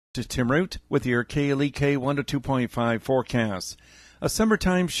To Tim Root with your KLEK 102.5 forecast. A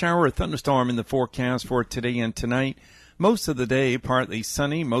summertime shower or thunderstorm in the forecast for today and tonight. Most of the day partly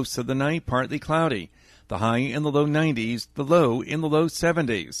sunny, most of the night partly cloudy. The high in the low 90s, the low in the low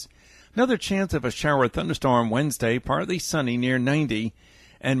 70s. Another chance of a shower or thunderstorm Wednesday, partly sunny near 90.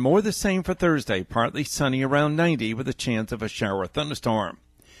 And more the same for Thursday, partly sunny around 90 with a chance of a shower or thunderstorm.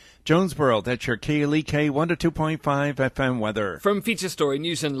 Jonesboro, that's your KLEK 102.5 FM weather. From Feature Story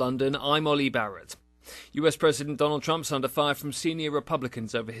News in London, I'm Ollie Barrett. US President Donald Trump's under fire from senior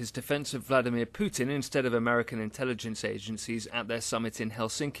Republicans over his defense of Vladimir Putin instead of American intelligence agencies at their summit in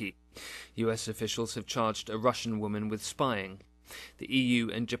Helsinki. US officials have charged a Russian woman with spying. The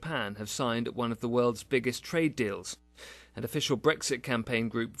EU and Japan have signed one of the world's biggest trade deals. An official Brexit campaign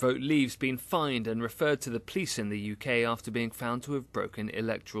group, Vote Leave's been fined and referred to the police in the UK after being found to have broken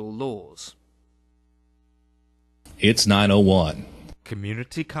electoral laws. It's 9:01.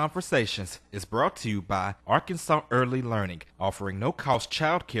 Community Conversations is brought to you by Arkansas Early Learning, offering no-cost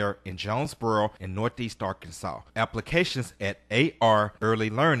childcare in Jonesboro and Northeast Arkansas. Applications at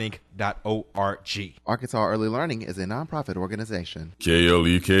arearlylearning.org. Arkansas Early Learning is a nonprofit organization.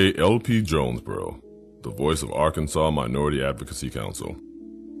 KLEK LP Jonesboro, the voice of Arkansas Minority Advocacy Council.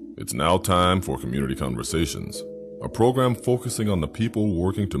 It's now time for Community Conversations, a program focusing on the people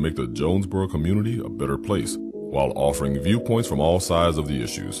working to make the Jonesboro community a better place, while offering viewpoints from all sides of the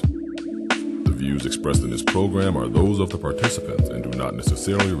issues. The views expressed in this program are those of the participants and do not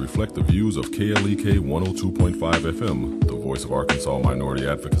necessarily reflect the views of KLEK 102.5 FM, the voice of Arkansas Minority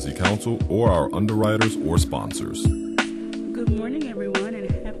Advocacy Council, or our underwriters or sponsors. Good morning, everyone,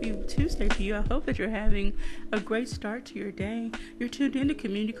 and happy Tuesday to you. I hope that you're having a great start to your day. You're tuned in to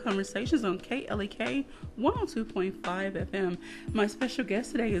Community Conversations on KLEK 102.5 FM. My special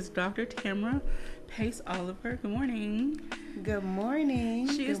guest today is Dr. Tamara Pace Oliver. Good morning. Good morning.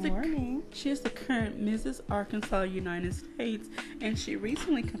 She is the current Mrs. Arkansas United States, and she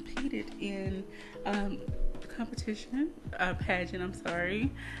recently competed in pageant,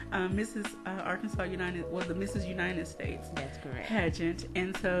 Mrs. Arkansas United, the Mrs. United States. That's correct. Pageant.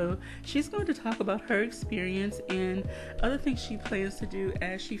 And so she's going to talk about her experience and other things she plans to do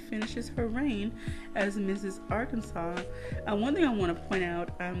as she finishes her reign as Mrs. Arkansas. One thing I want to point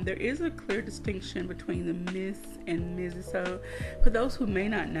out, there is a clear distinction between the Miss and Mrs. So for those who may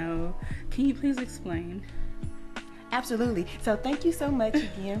not know, can you please explain? Absolutely. So thank you so much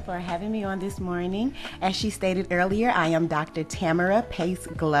again for having me on this morning. As she stated earlier, I am Dr. Tamara Pace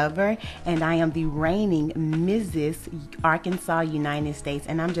Glover, and I am the reigning Mrs. Arkansas United States.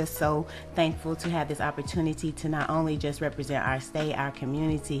 And I'm just so thankful to have this opportunity to not only just represent our state, our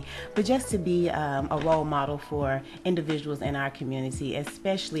community, but just to be a role model for individuals in our community,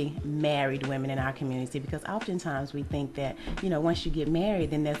 especially married women in our community, because oftentimes we think that, once you get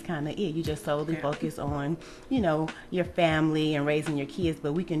married, then that's kind of it. You just solely focus on, your family and raising your kids,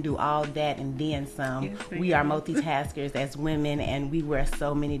 but we can do all that and then some. Yes, we are multitaskers as women, and we wear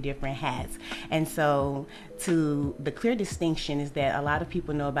so many different hats. And so the clear distinction is that a lot of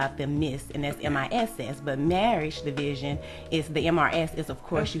people know about the Miss, and that's MISS, but marriage division is the MRS is, of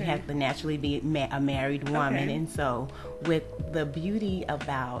course, you have to naturally be a married woman. And so with the beauty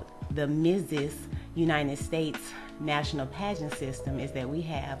about the Mrs. United States national pageant system is that we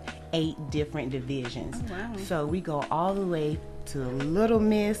have 8 different divisions. Oh, wow. So we go all the way to Little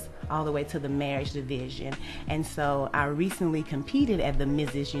Miss, all the way to the marriage division. And so I recently competed at the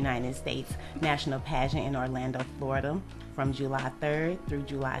Mrs. United States national pageant in Orlando, Florida, from July 3rd through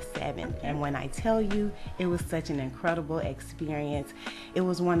July 7th. And when I tell you, it was such an incredible experience. It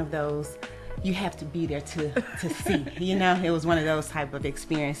was one of those you have to be there to see, it was one of those type of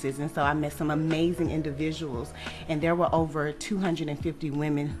experiences. And so I met some amazing individuals, and there were over 250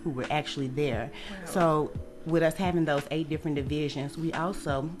 women who were actually there. Wow. So with us having those 8 different divisions, we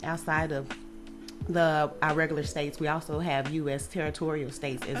also, outside of our regular states, we also have U.S. territorial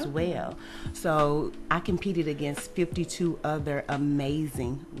states as well. So I competed against 52 other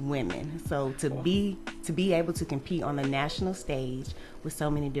amazing women. So to be able to compete on the national stage with so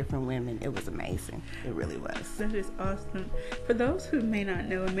many different women, it was amazing. It really was. That is awesome. For those who may not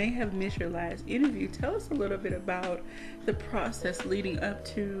know and may have missed your last interview, tell us a little bit about the process leading up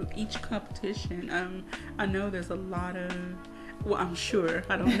to each competition. I know there's a lot of I'm sure,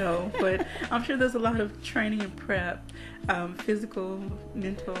 I don't know, but I'm sure there's a lot of training and prep, physical,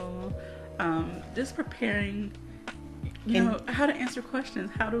 mental, just preparing, how to answer questions,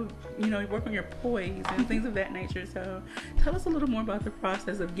 how to, work on your poise and things of that nature. So tell us a little more about the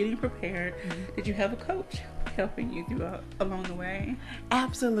process of getting prepared. Mm-hmm. Did you have a coach? helping you throughout along the way?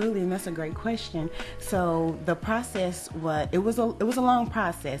 Absolutely, and that's a great question. So the process was a long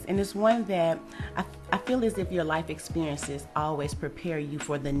process, and it's one that I feel as if your life experiences always prepare you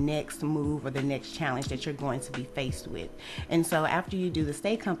for the next move or the next challenge that you're going to be faced with. And so after you do the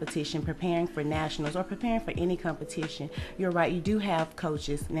state competition, preparing for nationals or preparing for any competition, you're right, you do have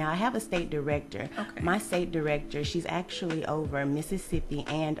coaches. Now I have a state director. Okay. My state director, she's actually over Mississippi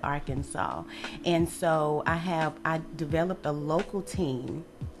and Arkansas. And so I developed a local team.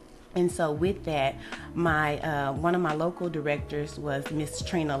 And so with that, my one of my local directors was Miss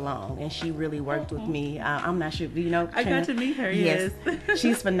Trina Long, and she really worked with me. I'm not sure, do you know Trina? I got to meet her, yes.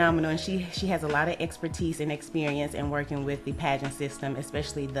 She's phenomenal, and she has a lot of expertise and experience in working with the pageant system,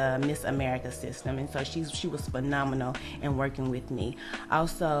 especially the Miss America system. And so she was phenomenal in working with me.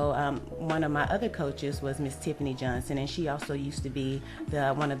 Also, one of my other coaches was Miss Tiffany Johnson, and she also used to be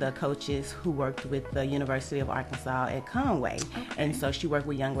one of the coaches who worked with the University of Arkansas at Conway. Okay. And so she worked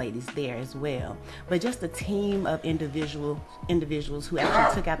with young ladies there as well. But just a team of individuals who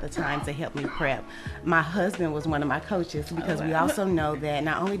actually took out the time to help me prep. My husband was one of my coaches, because we also know that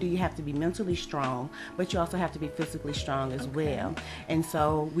not only do you have to be mentally strong, but you also have to be physically strong as well. And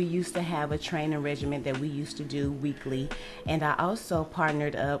so we used to have a training regimen that we used to do weekly, and I also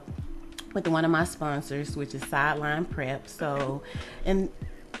partnered up with one of my sponsors, which is Sideline Prep. So, and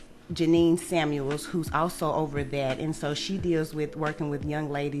Janine Samuels, who's also over that, and so she deals with working with young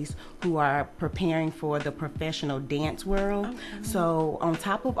ladies who are preparing for the professional dance world. Okay. So on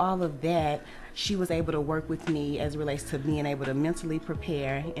top of all of that, she was able to work with me as it relates to being able to mentally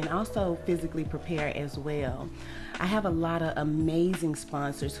prepare and also physically prepare as well. I have a lot of amazing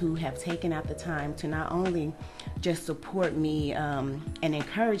sponsors who have taken out the time to not only just support me and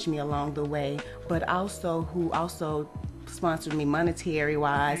encourage me along the way, but also who also sponsored me monetary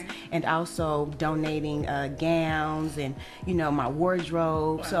wise, and also donating gowns and my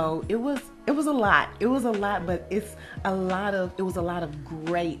wardrobe. Wow. So it was a lot, but it was a lot of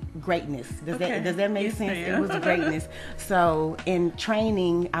greatness. Does that make sense? Ma'am. It was greatness. So in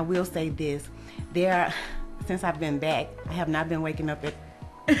training, I will say this, since I've been back, I have not been waking up at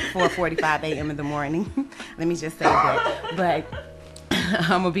 4:45 a.m. in the morning. Let me just say that. But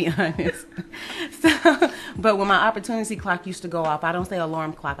I'm gonna be honest. But when my opportunity clock used to go off, I don't say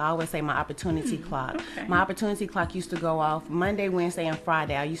alarm clock, I always say my opportunity clock. Okay. My opportunity clock used to go off Monday, Wednesday, and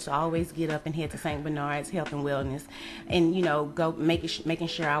Friday. I used to always get up and head to St. Bernard's Health and Wellness, and go making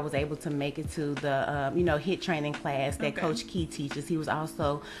sure I was able to make it to the HIT training class that Coach Key teaches. He was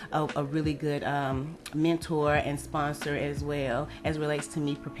also a really good mentor and sponsor as well, as relates to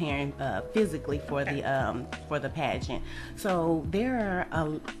me preparing physically for the pageant. So there are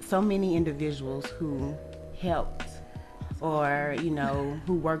so many individuals who helped or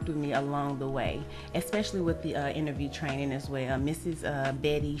who worked with me along the way, especially with the interview training as well. Mrs.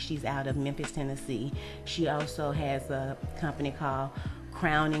 Betty, she's out of Memphis, Tennessee. She also has a company called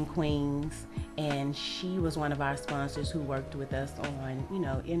Crowning Queens, and she was one of our sponsors who worked with us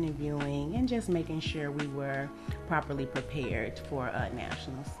on interviewing and just making sure we were properly prepared for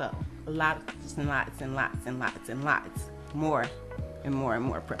nationals. So lots and lots and lots and lots and lots more and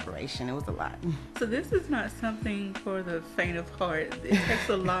more preparation. It was a lot. So this is not something for the faint of heart. It takes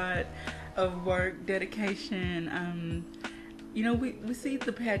a lot of work, dedication. We see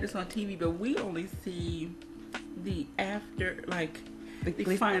the pageants on TV, but we only see the after, like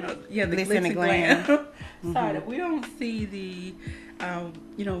the final, the glitz and glam side of. We don't see the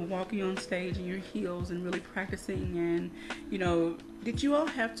walking on stage in your heels and really practicing. And did you all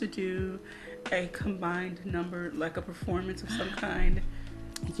have to do a combined number, like a performance of some kind?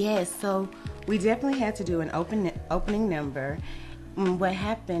 Yes, so we definitely had to do an opening number. What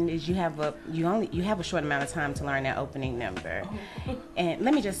happened is you have a short amount of time to learn that opening number. And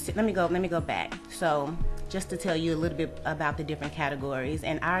let me go back. So just to tell you a little bit about the different categories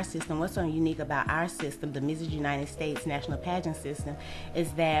and our system, what's so unique about our system, the Mrs. United States National Pageant System,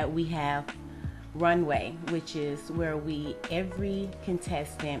 is that we have runway, which is where every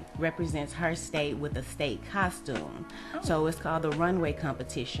contestant represents her state with a state costume. So it's called the runway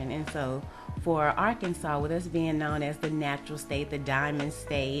competition. And so for Arkansas, with us being known as the natural state, the diamond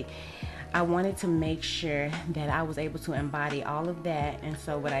state, I wanted to make sure that I was able to embody all of that. And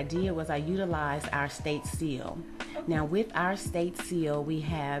so what I did was I utilized our state seal. Now with our state seal, we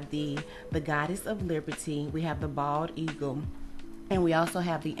have the goddess of liberty, we have the bald eagle, And we also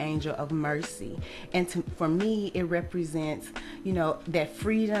have the angel of mercy. And for me, it represents, that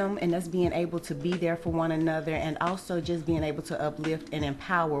freedom and us being able to be there for one another, and also just being able to uplift and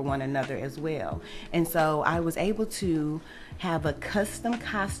empower one another as well. And so I was able to have a custom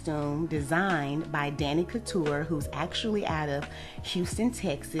costume designed by Danny Couture, who's actually out of Houston,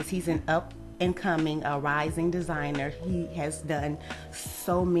 Texas. He's an up-and-coming, rising designer. He has done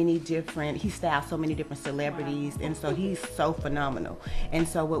he styled so many different celebrities, and so he's so phenomenal. And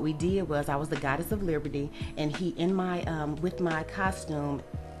so what we did was, I was the goddess of liberty, and with my costume,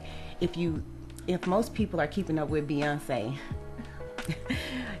 if most people are keeping up with Beyonce,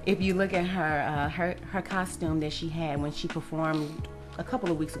 if you look at her costume that she had when she performed a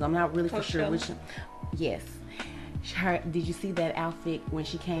couple of weeks ago, I'm not really for sure which. Yes. Did you see that outfit when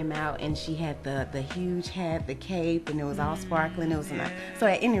she came out and she had the huge hat, the cape, and it was all sparkling? It was nice. So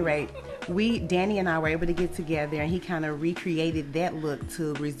at any rate, Danny and I were able to get together, and he kind of recreated that look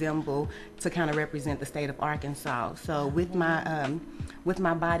to kind of represent the state of Arkansas. So with my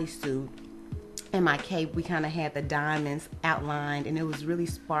bodysuit and my cape, we kind of had the diamonds outlined, and it was really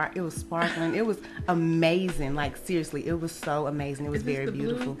it was sparkling. It was amazing. Like, seriously, it was so amazing. It was very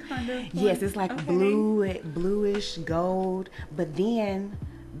beautiful. Blue kind of yes, it's like bluish gold. But then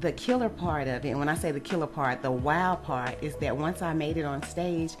the killer part of it, and when I say the killer part, the wow part, is that once I made it on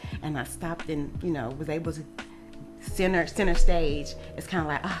stage and I stopped and was able to center stage, it's kind of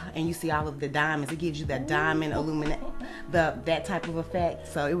like and you see all of the diamonds. It gives you that diamond that type of effect.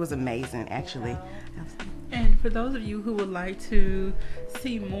 So it was amazing, actually. And for those of you who would like to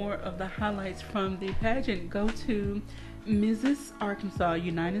see more of the highlights from the pageant, go to Mrs. Arkansas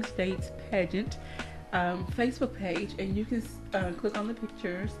United States Pageant Facebook page, and you can click on the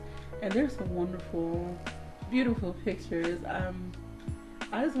pictures, and there's some wonderful, beautiful pictures.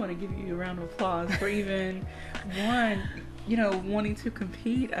 I just want to give you a round of applause for even wanting to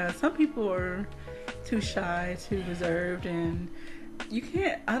compete. Some people are too shy, too reserved, and you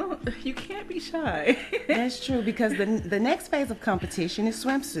can't be shy. That's true, because the next phase of competition is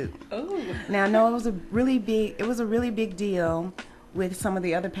swimsuit. Oh. Now, I know it was a really big deal with some of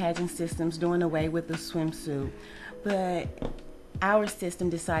the other pageant systems doing away with the swimsuit, but our system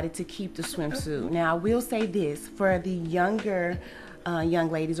decided to keep the swimsuit. Now, I will say this, for the younger young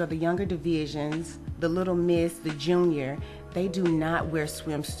ladies, or the younger divisions, the little miss, the junior, they do not wear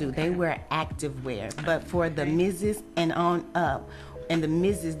swimsuit. They wear active wear. But for the Mrs. and on up, and the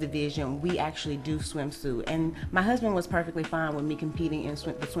Mrs. division, we actually do swimsuit. And my husband was perfectly fine with me competing in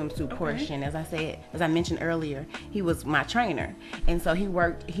the swimsuit portion. As I mentioned earlier, he was my trainer, and so he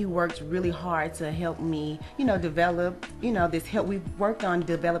worked really hard to help me, develop, this help. We worked on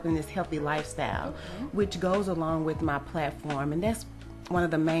developing this healthy lifestyle, which goes along with my platform, and that's one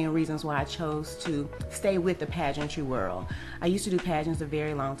of the main reasons why I chose to stay with the pageantry world. I used to do pageants a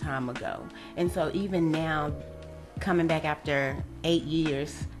very long time ago, and so even now, coming back after 8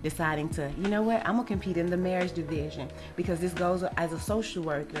 years, deciding to, I'm gonna compete in the marriage division, because this goes, as a social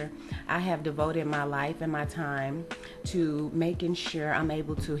worker, I have devoted my life and my time to making sure I'm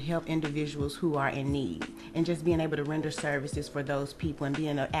able to help individuals who are in need, and just being able to render services for those people, and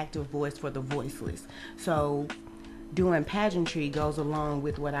being an active voice for the voiceless. So doing pageantry goes along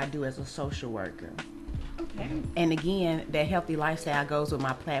with what I do as a social worker. Okay. And again, that healthy lifestyle goes with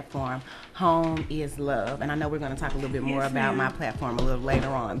my platform, Home is Love. And I know we're going to talk a little bit more about my platform a little later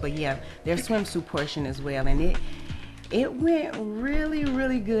on. But yeah, there's swimsuit portion as well. And it went really,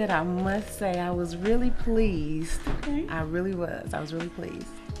 really good, I must say. I was really pleased. Okay. I really was. I was really pleased.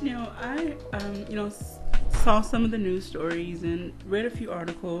 I saw some of the news stories and read a few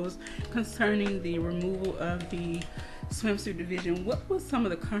articles concerning the removal of the swimsuit division. What was some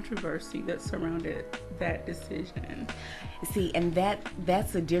of the controversy that surrounded that decision? See, and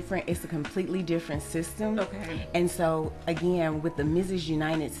it's a completely different system. Okay. And so again, with the Mrs.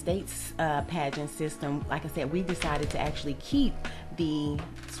 United States pageant system, like I said, we decided to actually keep the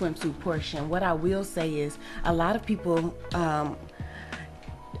swimsuit portion. What I will say is, a lot of people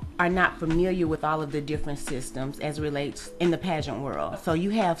are not familiar with all of the different systems as relates in the pageant world. So you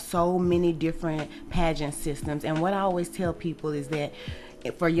have so many different pageant systems, and what I always tell people is that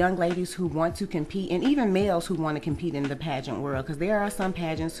for young ladies who want to compete, and even males who want to compete in the pageant world, because there are some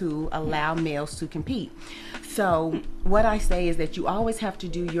pageants who allow males to compete. So what I say is that you always have to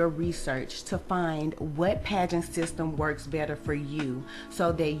do your research to find what pageant system works better for you,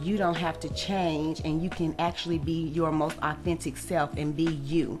 so that you don't have to change and you can actually be your most authentic self and be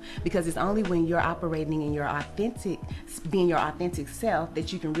you. Because it's only when you're operating in being your authentic self,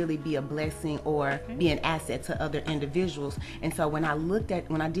 that you can really be a blessing or be an asset to other individuals. And so when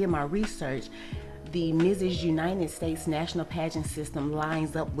I did my research, the Mrs. United States National Pageant System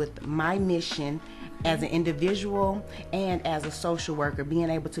lines up with my mission as an individual and as a social worker, being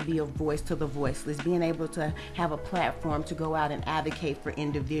able to be a voice to the voiceless, being able to have a platform to go out and advocate for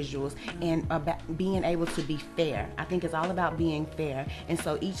individuals, and about being able to be fair. I think it's all about being fair. And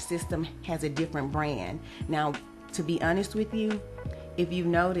so each system has a different brand. Now, to be honest with you, if you've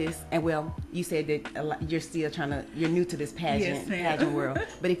noticed, and well, you said that you're still you're new to this pageant world,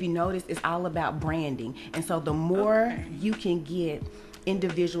 but if you notice, it's all about branding. And so the more you can get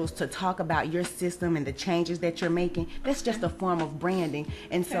individuals to talk about your system and the changes that you're making, that's just a form of branding.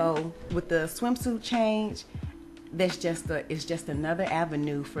 And so with the swimsuit change, it's just another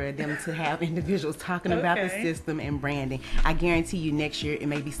avenue for them to have individuals talking about the system and branding. I guarantee you next year it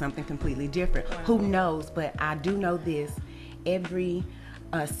may be something completely different. Wow. Who knows? But I do know this: every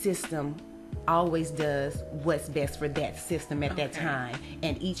system always does what's best for that system at that time,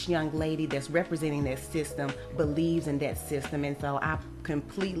 and each young lady that's representing that system believes in that system. And so I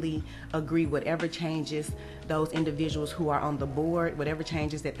completely agree. Whatever changes those individuals who are on the board, whatever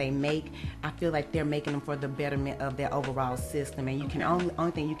changes that they make, I feel like they're making them for the betterment of their overall system, and you can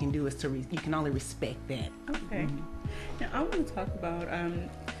only thing you can do is you can only respect that. Now I want to talk about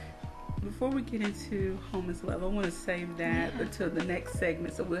before we get into homeless love, I want to save that until the next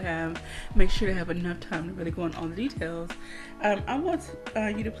segment, so we'll make sure to have enough time to really go on all the details. I want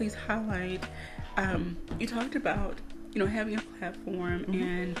you to please highlight, you talked about, having a platform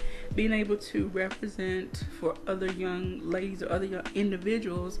and being able to represent for other young ladies or other young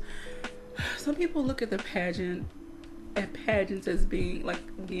individuals. Some people look at pageants as being like,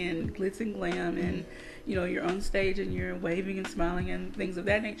 again, glitz and glam, and you're on stage and you're waving and smiling and things of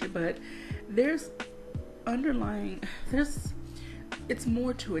that nature, but it's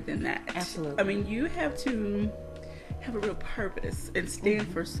more to it than that. Absolutely. I mean, you have to have a real purpose and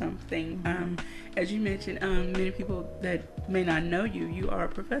stand for something. As you mentioned, many people that may not know you are a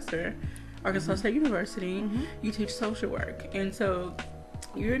professor, Arkansas State University. You teach social work, and so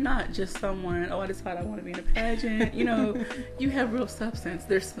you're not just someone, I decided I want to be in a pageant. You have real substance.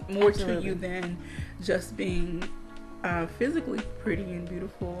 There's more to you than just being physically pretty and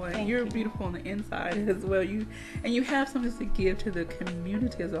beautiful, and you're beautiful on the inside as well. You have something to give to the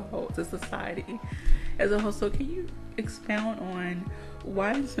community as a whole, to society as a whole. So can you expound on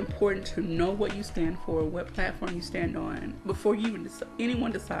why it's important to know what you stand for, what platform you stand on, before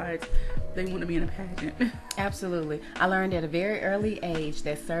anyone decides they want to be in a pageant? Absolutely. I learned at a very early age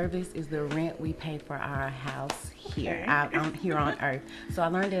that service is the rent we pay for our house here, here on earth. So I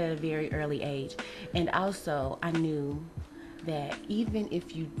learned it at a very early age. And also I knew that even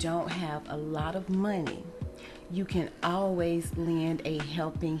if you don't have a lot of money, you can always lend a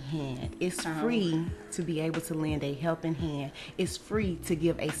helping hand. It's free to be able to lend a helping hand. It's free to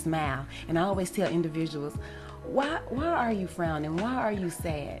give a smile. And I always tell individuals, why are you frowning? Why are you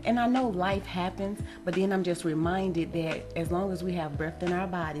sad? And I know life happens, but then I'm just reminded that as long as we have breath in our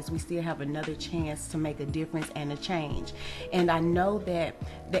bodies, we still have another chance to make a difference and a change. And I know that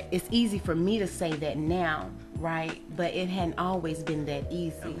it's easy for me to say that now, right? But it hadn't always been that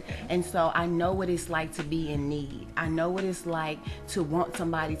easy. And so I know what it's like to be in need. I know what it's like to want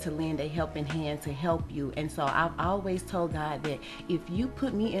somebody to lend a helping hand to help you. And so I've always told God that if you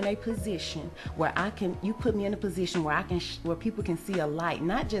put me in a position where you put me in a position where where people can see a light,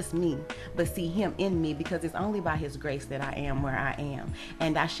 not just me, but see Him in me, because it's only by His grace that I am where I am,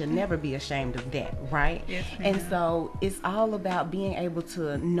 and I should never be ashamed of that, right? Yes, and so it's all about being able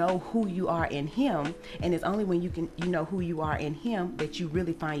to know who you are in Him, and it's only when you know who you are in Him that you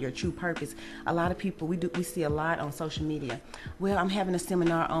really find your true purpose. A lot of people, we see a lot on social media. Well, I'm having a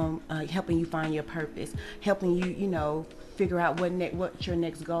seminar on helping you find your purpose, helping you, figure out what your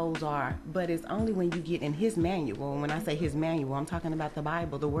next goals are. But it's only when you get in His manual, and when I say His manual, I'm talking about the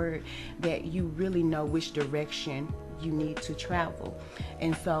Bible, the Word, that you really know which direction you need to travel.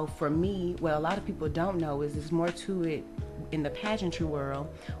 And so for me, what a lot of people don't know is there's more to it in the pageantry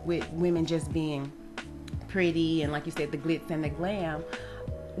world, with women just being pretty and, like you said, the glitz and the glam.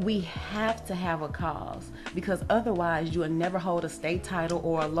 We have to have a cause, because otherwise you will never hold a state title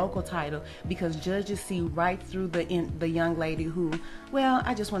or a local title, because judges see right through the young lady who, well,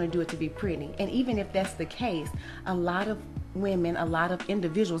 I just want to do it to be pretty. And even if that's the case, a lot of women, a lot of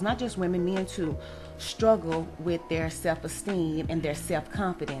individuals, not just women, men too, struggle with their self-esteem and their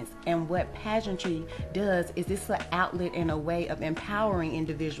self-confidence. And what pageantry does is it's an outlet and a way of empowering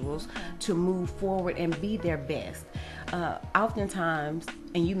individuals to move forward and be their best. Oftentimes,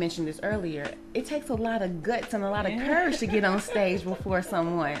 and you mentioned this earlier, it takes a lot of guts and a lot of courage to get on stage before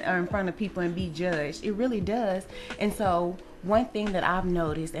someone or in front of people and be judged. It really does. And so one thing that I've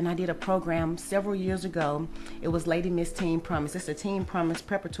noticed, and I did a program several years ago, it was Lady Miss Teen Promise. It's a Teen Promise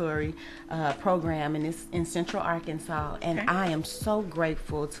preparatory program, and it's in Central Arkansas. And I am so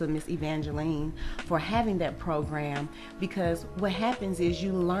grateful to Miss Evangeline for having that program, because what happens is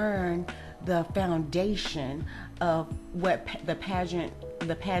you learn the foundation of what the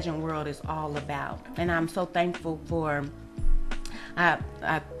pageant world is all about. And I'm so thankful for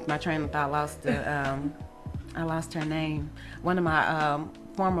my train of thought lost I lost her name. One of my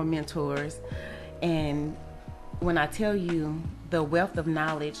former mentors. And when I tell you the wealth of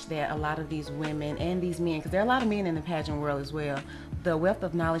knowledge that a lot of these women and these men, because there are a lot of men in the pageant world as well, the wealth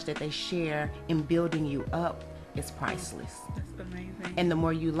of knowledge that they share in building you up is priceless. That's amazing. And the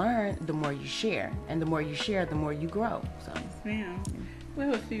more you learn, the more you share. And the more you share, the more you grow. So, Yes, ma'am. We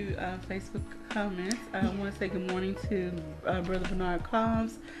have a few Facebook comments. I want to say good morning to Brother Bernard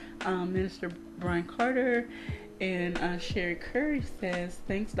Cobbs, Minister Brian Carter, and Sherry Curry says,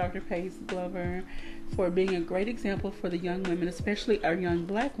 thanks, Dr. Pace Glover, for being a great example for the young women, especially our young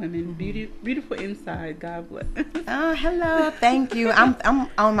black women. Beautiful inside. God bless. Oh, hello. Thank you. I'm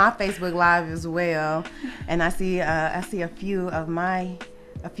on my Facebook Live as well, and I see a few of my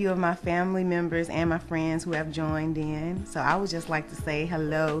family members and my friends who have joined in. So I would just like to say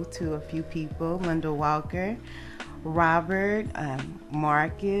hello to a few people: Linda Walker, Robert,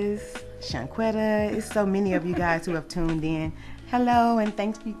 Marcus, Shanquetta. It's so many of you guys who have tuned in. Hello, and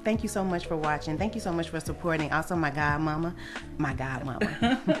thank you so much for watching. Thank you so much for supporting. Also, my godmama.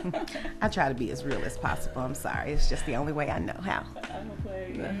 I try to be as real as possible. I'm sorry. It's just the only way I know how.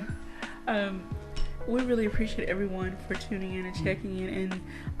 We really appreciate everyone for tuning in and checking in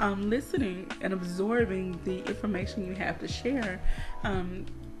and listening and absorbing the information you have to share.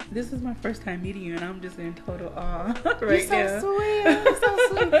 This is my first time meeting you, and I'm just in total awe right now. You're so sweet. You're so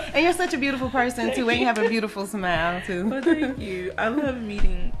sweet. And you're such a beautiful person, too. And you have a beautiful smile, too. Well, thank you. I love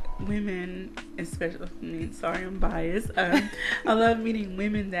meeting women, especially, I'm biased. I love meeting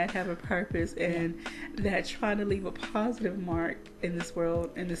women that have a purpose and that try to leave a positive mark in this world,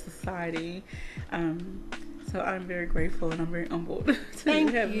 in this society. So I'm very grateful and I'm very humbled to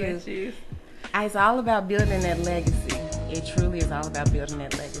have met you. It's all about building that legacy. It truly is all about building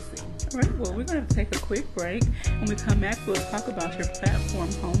that legacy. All right, well, we're going to take a quick break. When we come back, we'll talk about your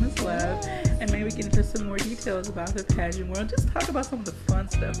platform, Home is Love, and maybe get into some more details about the pageant world. Just talk about some of the fun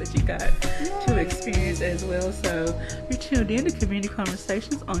stuff that you got to experience as well. So you're tuned in to Community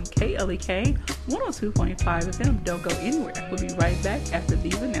Conversations on KLEK 102.5 FM. Don't go anywhere. We'll be right back after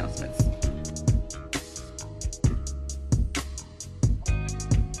these announcements.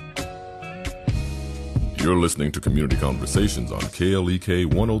 You're listening to Community Conversations on KLEK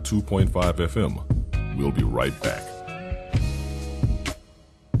 102.5 FM. We'll be right back.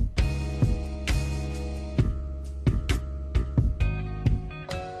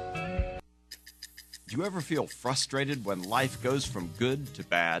 Do you ever feel frustrated when life goes from good to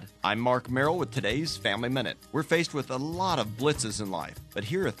bad? I'm Mark Merrill with today's Family Minute. We're faced with a lot of blitzes in life, but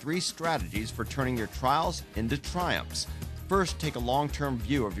here are 3 strategies for turning your trials into triumphs. First, take a long-term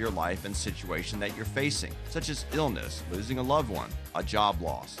view of your life and situation that you're facing, such as illness, losing a loved one, a job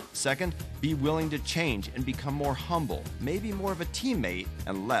loss. Second, be willing to change and become more humble, maybe more of a teammate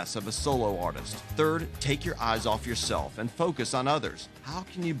and less of a solo artist. Third, take your eyes off yourself and focus on others. How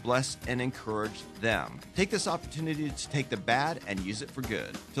can you bless and encourage them? Take this opportunity to take the bad and use it for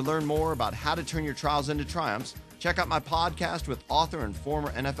good. To learn more about how to turn your trials into triumphs, check out my podcast with author and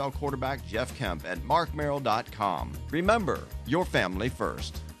former NFL quarterback Jeff Kemp at markmerrill.com. Remember, your family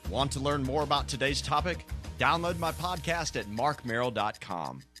first. Want to learn more about today's topic? Download my podcast at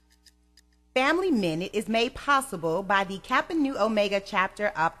markmerrill.com. Family Minute is made possible by the Kappa Nu Omega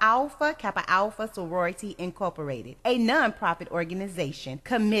chapter of Alpha Kappa Alpha Sorority Incorporated, a non-profit organization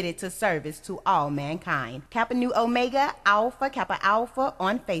committed to service to all mankind. Kappa Nu Omega Alpha Kappa Alpha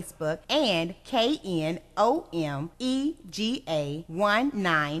on Facebook and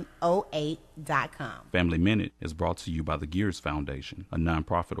KNOMEGA1908.com. Family Minute is brought to you by the Gears Foundation, a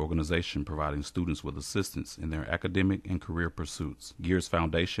non-profit organization providing students with assistance in their academic and career pursuits. Gears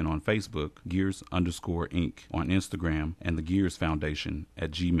Foundation on Facebook, Gears_Inc. on Instagram, and the Gears Foundation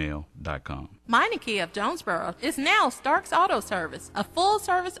at gmail.com. Meineke of Jonesboro is now Starks Auto Service, a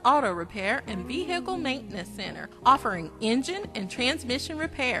full-service auto repair and vehicle maintenance center, offering engine and transmission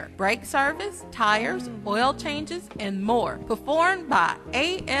repair, brake service, tires, oil changes, and more, performed by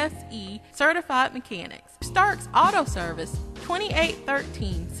ASE certified mechanics. Starks Auto Service,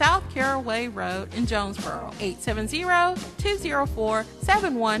 2813 South Caraway Road in Jonesboro,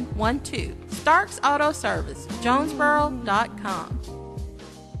 870-204-7112. Starks Auto Service, Jonesboro.com.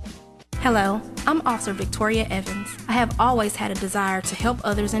 Hello, I'm Officer Victoria Evans. I have always had a desire to help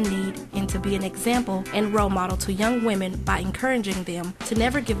others in need and to be an example and role model to young women by encouraging them to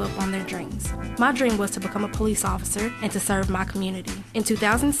never give up on their dreams. My dream was to become a police officer and to serve my community. In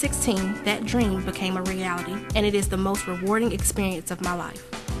 2016, that dream became a reality, and it is the most rewarding experience of my life.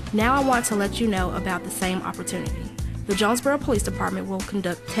 Now I want to let you know about the same opportunity. The Jonesboro Police Department will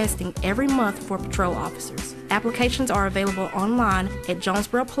conduct testing every month for patrol officers. Applications are available online at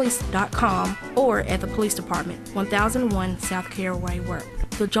jonesboropolice.com or at the Police Department, 1001 South Caraway Road.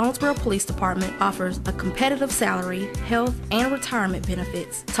 The Jonesboro Police Department offers a competitive salary, health, and retirement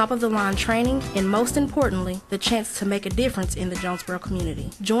benefits, top-of-the-line training, and most importantly, the chance to make a difference in the Jonesboro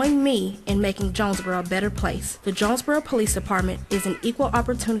community. Join me in making Jonesboro a better place. The Jonesboro Police Department is an equal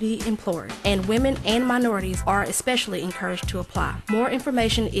opportunity employer, and women and minorities are especially encouraged to apply. More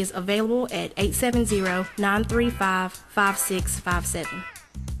information is available at 870-935-5657.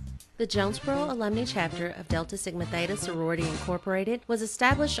 The Jonesboro Alumni Chapter of Delta Sigma Theta Sorority Incorporated was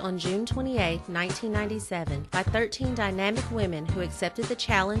established on June 28, 1997 by 13 dynamic women who accepted the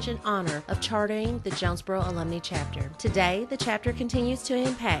challenge and honor of chartering the Jonesboro Alumni Chapter. Today, the chapter continues to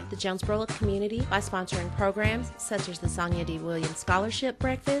impact the Jonesboro community by sponsoring programs such as the Sonia D. Williams Scholarship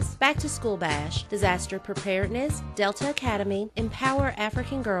Breakfast, Back to School Bash, Disaster Preparedness, Delta Academy, Empower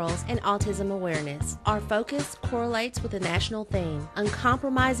African Girls, and Autism Awareness. Our focus correlates with the national theme,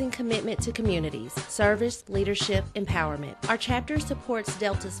 uncompromising commitment to communities, service, leadership, empowerment. Our chapter supports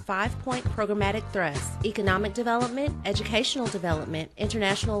Delta's 5-point programmatic thrusts: economic development, educational development,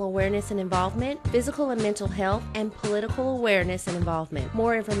 international awareness and involvement, physical and mental health, and political awareness and involvement.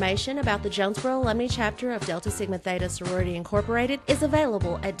 More information about the Jonesboro Alumni Chapter of Delta Sigma Theta Sorority Incorporated is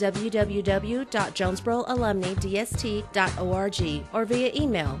available at www.jonesboroalumnidst.org or via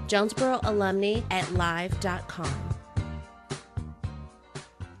email jonesboroalumni@live.com.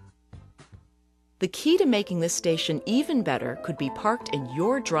 The key to making this station even better could be parked in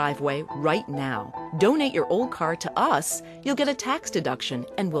your driveway right now. Donate your old car to us, you'll get a tax deduction,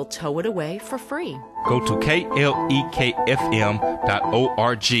 and we'll tow it away for free. Go to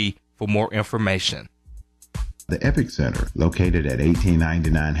klekfm.org for more information. The Epic Center, located at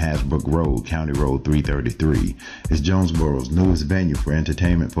 1899 Hasbrook Road, County Road 333, is Jonesboro's newest venue for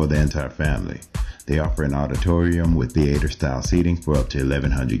entertainment for the entire family. They offer an auditorium with theater-style seating for up to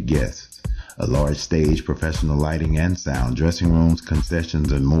 1,100 guests, a large stage, professional lighting and sound, dressing rooms,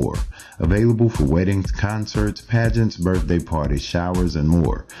 concessions, and more. Available for weddings, concerts, pageants, birthday parties, showers, and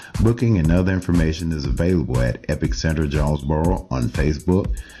more. Booking and other information is available at Epic Center Jonesboro on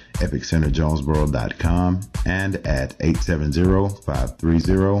Facebook, epiccenterjonesboro.com, and at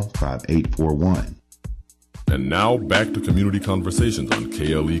 870-530-5841. And now back to Community Conversations on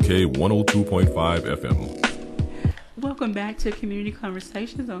KLEK 102.5 FM. Welcome back to Community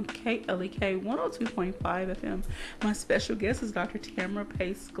Conversations on KLEK 102.5 FM. My special guest is Dr. Tamara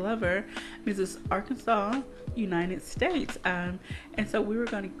Pace Glover, Mrs. Arkansas, United States. And so we're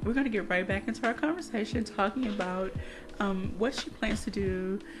going to get right back into our conversation, talking about what she plans to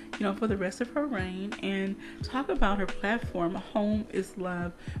do, for the rest of her reign, and talk about her platform, Home is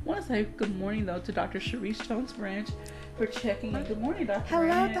Love. I want to say good morning, though, to Dr. Sharice Jones-Branch for checking in. Good morning, Dr.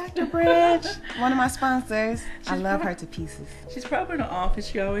 Hello, Dr. Branch. One of my sponsors. I love her to pieces. She's probably in the office.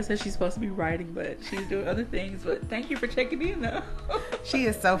 She always says she's supposed to be writing, but she's doing other things. But thank you for checking in, though. She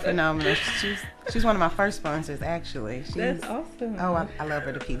is so phenomenal. She's one of my first sponsors, actually. That's awesome. Oh, I love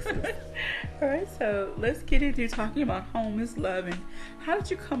her to pieces. All right, so let's get into talking about Home is Love, and how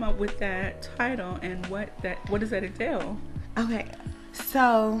did you come up with that title, and what does that entail? Okay,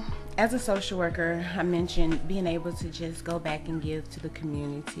 so as a social worker, I mentioned being able to just go back and give to the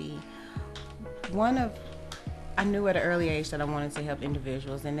community. I knew at an early age that I wanted to help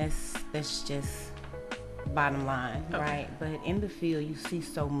individuals, and that's just bottom line, okay, right? But in the field, you see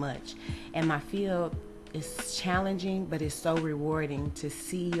so much, and my field is challenging, but it's so rewarding to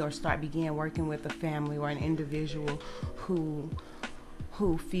see or begin working with a family or an individual who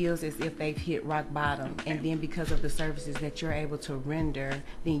feels as if they've hit rock bottom, and then because of the services that you're able to render,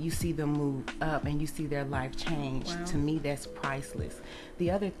 then you see them move up and you see their life change. Wow. To me, that's priceless. The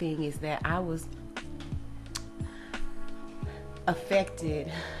other thing is that I was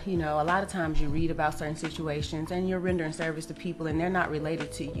affected. A lot of times you read about certain situations and you're rendering service to people and they're not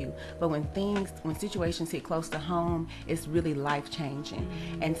related to you, but when situations hit close to home, it's really life-changing.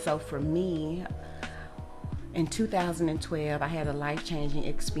 Mm-hmm. And so for me, in 2012, I had a life-changing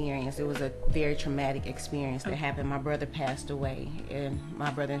experience. It was a very traumatic experience that happened. My brother passed away, and my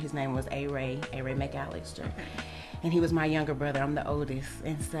brother, his name was A-Ray McAllister. And he was my younger brother. I'm the oldest.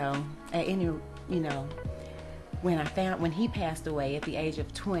 And so, when he passed away at the age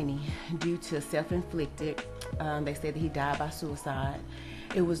of 20 due to self-inflicted, they said that he died by suicide.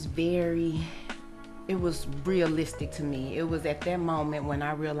 It was realistic to me. It was at that moment when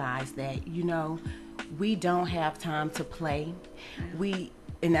I realized that, we don't have time to play.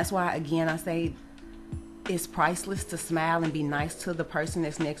 And that's why, again, I say it's priceless to smile and be nice to the person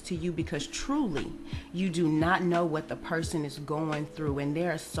that's next to you, because truly you do not know what the person is going through. And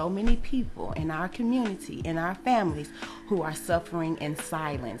there are so many people in our community, in our families, who are suffering in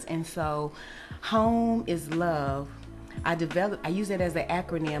silence. And so home is love. I use it as an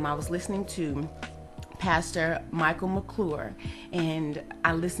acronym. I was listening to Pastor Michael McClure, and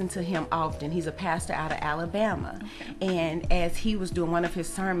I listen to him often. He's a pastor out of Alabama. Okay. And as he was doing one of his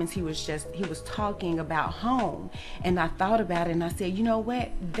sermons, he was talking about home. And I thought about it and I said, you know what?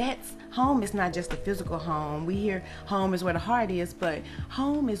 Home is not just a physical home. We hear home is where the heart is, but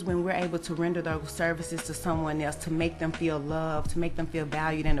home is when we're able to render those services to someone else, to make them feel loved, to make them feel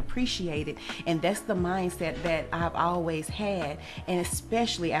valued and appreciated. And that's the mindset that I've always had, and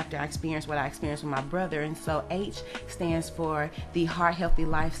especially after I experienced what I experienced with my brother. And so H stands for the heart healthy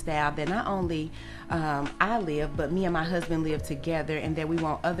lifestyle that not only I live, but me and my husband live together, and that we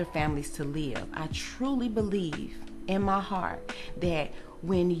want other families to live. I truly believe in my heart that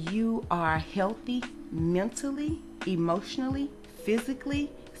when you are healthy mentally, emotionally,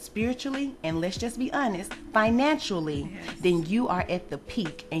 physically, spiritually, and let's just be honest, financially, yes, then you are at the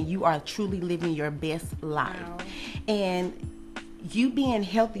peak and you are truly living your best life. Wow. And you being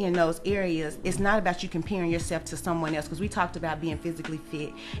healthy in those areas, it's not about you comparing yourself to someone else, because we talked about being physically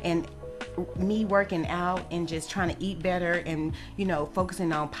fit, and me working out and just trying to eat better and,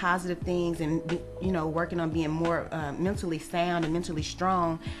 focusing on positive things and, working on being more mentally sound and mentally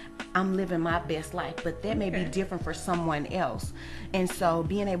strong. I'm living my best life, but that may be different for someone else. And so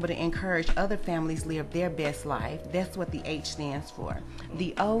being able to encourage other families live their best life, that's what the H stands for.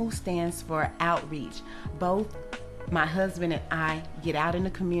 The O stands for outreach. Both my husband and I get out in the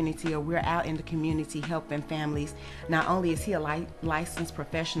community, or we're out in the community helping families. Not only is he a licensed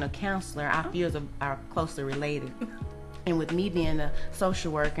professional counselor, our fields are closely related. And with me being a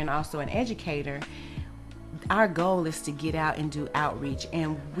social worker and also an educator, our goal is to get out and do outreach.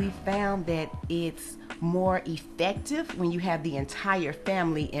 And we found that it's more effective when you have the entire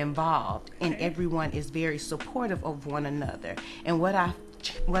family involved and everyone is very supportive of one another. And what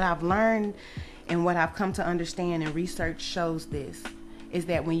I've learned and what I've come to understand, and research shows this, is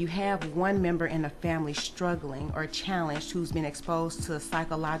that when you have one member in a family struggling or challenged, who's been exposed to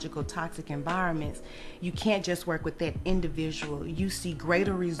psychological toxic environments, you can't just work with that individual. You see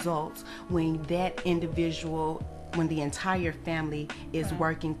greater results when that individual, when the entire family is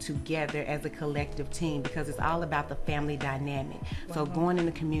working together as a collective team, because it's all about the family dynamic. Wow. So going in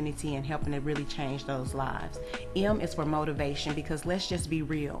the community and helping to really change those lives. M is for motivation, because let's just be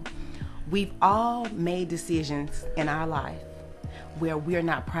real. We've all made decisions in our life where we're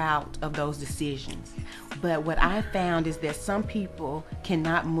not proud of those decisions. But what I found is that some people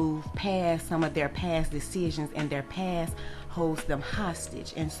cannot move past some of their past decisions, and their past holds them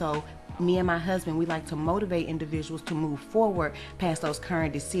hostage. And so me and my husband, we like to motivate individuals to move forward past those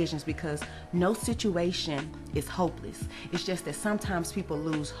current decisions, because no situation is hopeless. It's just that sometimes people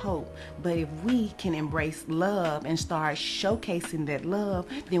lose hope. But if we can embrace love and start showcasing that love,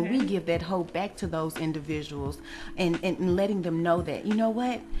 then we give that hope back to those individuals and letting them know that, you know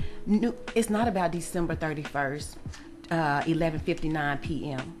what, it's not about December 31st, 11:59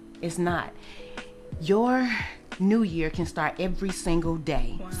 p.m. It's not. Your new year can start every single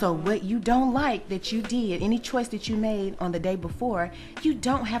day. Wow. So what you don't like that you did, any choice that you made on the day before, you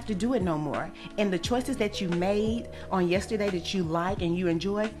don't have to do it no more. And the choices that you made on yesterday that you like and you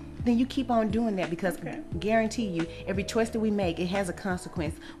enjoy, then you keep on doing that, because guarantee you, every choice that we make, it has a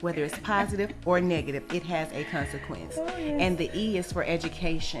consequence, whether it's positive or negative, it has a consequence. Oh, yes. And the E is for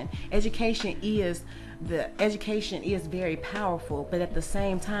education. Education is very powerful, but at the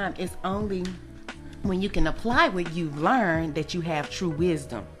same time, it's only when you can apply what you've learned that you have true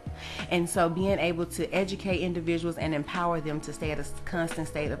wisdom. And so being able to educate individuals and empower them to stay at a constant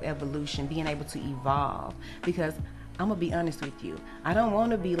state of evolution, being able to evolve. Because I'm going to be honest with you, I don't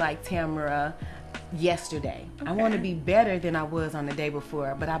want to be like Tamara yesterday. I want to be better than I was on the day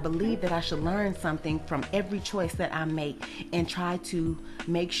before, but I believe that I should learn something from every choice that I make and try to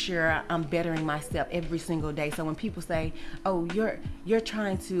make sure I'm bettering myself every single day. So when people say, oh, you're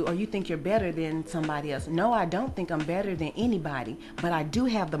trying to, or you think you're better than somebody else. No, I don't think I'm better than anybody, but I do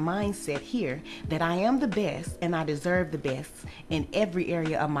have the mindset here that I am the best and I deserve the best in every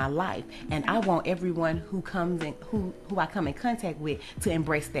area of my life. And I want everyone who comes in, who I come in contact with, to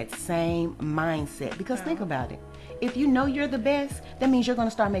embrace that same mindset. Because think about it. if you know you're the best, that means you're going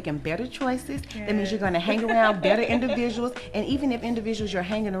to start making better choices. That means you're going to hang around better individuals. And even if individuals you're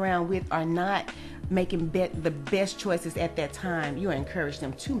hanging around with are not making the best choices at that time, you encourage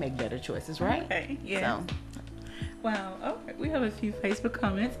them to make better choices, right? Okay, yeah. So. Wow, okay. We have a few Facebook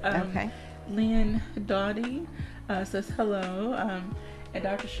comments. Okay. Lynn Dottie says hello. And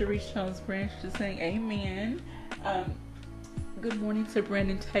Dr. Sharice Jones Branch is saying amen. Good morning to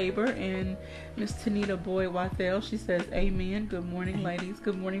Brandon Tabor and Miss Tanita Boyd Wathel. She says amen. Good morning, ladies.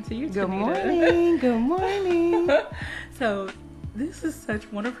 Good morning to you, Good Tanita. morning. Good morning. So this is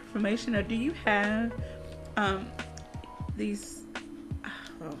such wonderful information. Now, do you have these,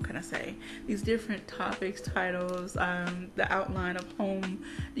 what can I say, these different topics, titles, the outline of home?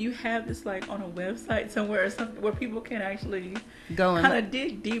 Do you have this like on a website somewhere or something where people can actually kind of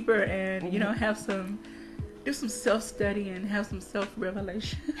dig deeper and, you know, do some self-study and have some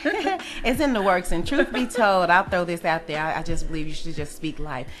self-revelation? It's in the works, and truth be told, I'll throw this out there. I just believe you should just speak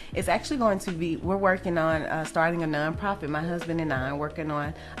life. It's actually going to be, we're working on starting a nonprofit. My husband and I are working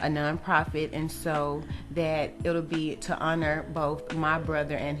on a nonprofit, and so that it'll be to honor both my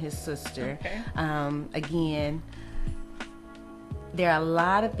brother and his sister. Okay. Again, there are a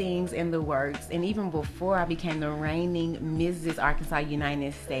lot of things in the works, and even before I became the reigning Mrs. Arkansas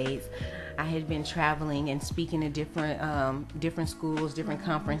United States, I had been traveling and speaking to different schools, different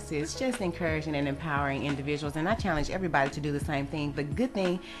conferences, just encouraging and empowering individuals. And I challenge everybody to do the same thing. The good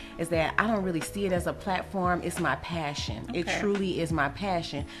thing is that I don't really see it as a platform. It's my passion. Okay. It truly is my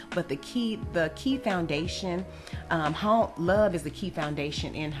passion. But the key foundation, love is the key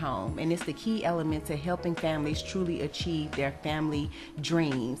foundation in home. And it's the key element to helping families truly achieve their family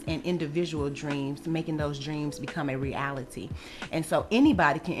dreams and individual dreams, making those dreams become a reality. And so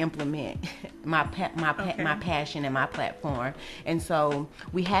anybody can implement my passion and my platform. And so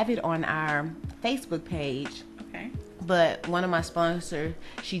we have it on our Facebook page. Okay. But one of my sponsors,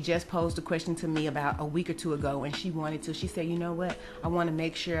 she just posed a question to me about a week or two ago, and she said, you know what, I want to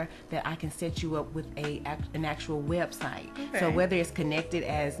make sure that I can set you up with an actual website. Okay. So whether it's connected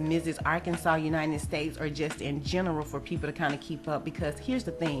as Mrs. Arkansas United States or just in general for people to kind of keep up, because here's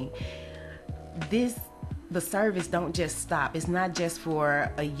the thing, the service don't just stop. It's not just for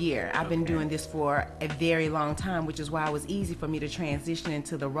a year. I've been doing this for a very long time, which is why it was easy for me to transition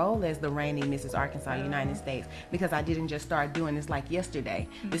into the role as the reigning Mrs. Arkansas United States, because I didn't just start doing this like yesterday.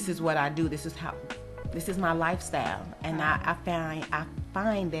 Mm-hmm. This is what I do. This is my lifestyle. And I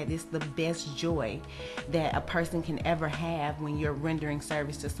find that it's the best joy that a person can ever have when you're rendering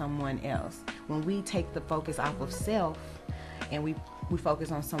service to someone else. When we take the focus off of self and we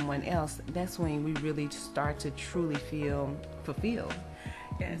focus on someone else, that's when we really start to truly feel fulfilled.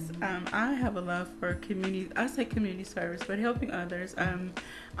 Yes, I have a love for community service, but helping others.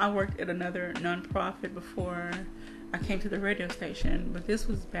 I worked at another nonprofit before I came to the radio station, but this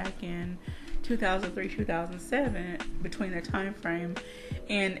was back in 2003, 2007, between that time frame.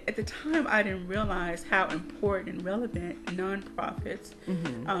 And at the time, I didn't realize how important and relevant nonprofits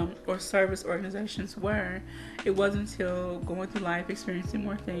or service organizations were. It wasn't until going through life, experiencing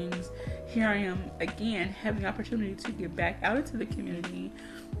more things, here I am again, having the opportunity to get back out into the community.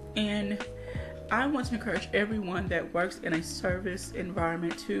 And I want to encourage everyone that works in a service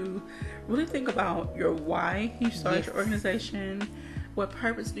environment to really think about your why you started your organization. What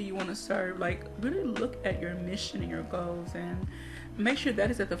purpose do you want to serve? Like, really look at your mission and your goals and make sure that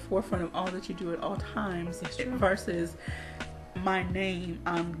is at the forefront of all that you do at all times versus my name,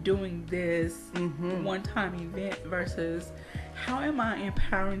 I'm doing this one-time event versus how am I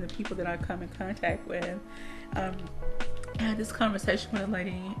empowering the people that I come in contact with. I had this conversation with a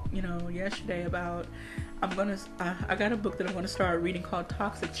lady, yesterday about I got a book that I'm going to start reading called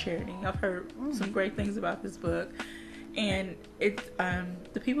Toxic Charity. I've heard some great things about this book. And it's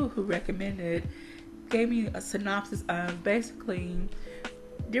the people who recommended gave me a synopsis of basically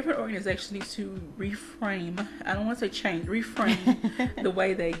different organizations need to reframe, I don't want to say change, reframe the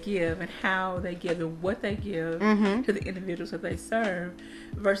way they give and how they give and what they give to the individuals that they serve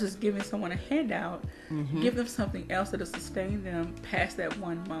versus giving someone a handout. Give them something else that'll sustain them past that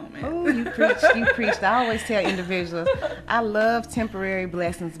one moment. Oh, you preached. I always tell individuals, I love temporary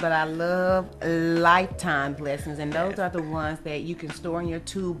blessings, but I love lifetime blessings. And those are the ones that you can store in your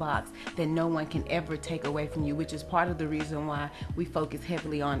toolbox that no one can ever take away from you, which is part of the reason why we focus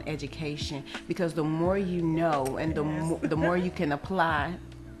heavily on education, because the more you know and the more you can apply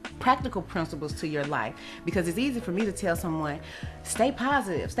practical principles to your life. Because it's easy for me to tell someone, stay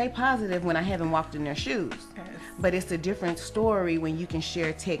positive when I haven't walked in their shoes. But it's a different story when you can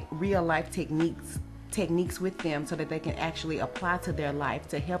share real life techniques techniques with them so that they can actually apply to their life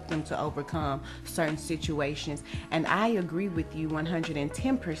to help them to overcome certain situations. And I agree with you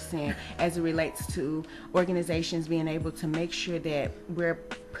 110% as it relates to organizations being able to make sure that we're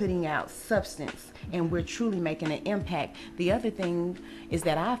putting out substance and we're truly making an impact. The other thing is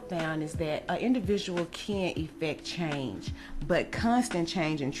that I found is that an individual can effect change, but constant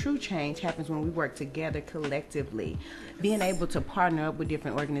change and true change happens when we work together collectively. Being able to partner up with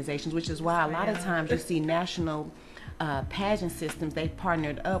different organizations, which is why a lot of times you see national pageant systems, they've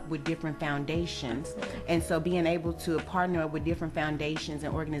partnered up with different foundations. And so being able to partner up with different foundations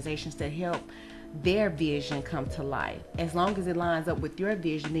and organizations to help their vision come to life. As long as it lines up with your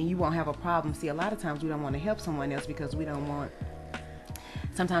vision, then you won't have a problem. See, a lot of times we don't want to help someone else because we don't want,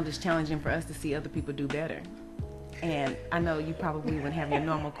 sometimes it's challenging for us to see other people do better. And I know you probably wouldn't have your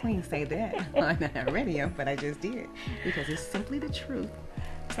normal queen say that on the radio, but I just did because it's simply the truth.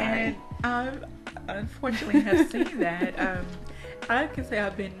 Sorry. And I unfortunately have seen that. I can say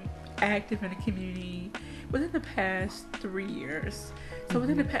I've been active in the community within the past 3 years. So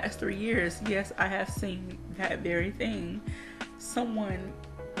within the past 3 years, yes, I have seen that very thing. Someone,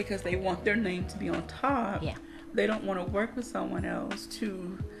 because they want their name to be on top, they don't want to work with someone else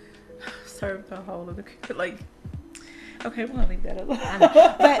to serve the whole of the, like, okay, we're going to leave that alone.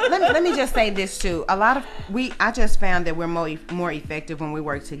 But let me just say this too. I just found that we're more effective when we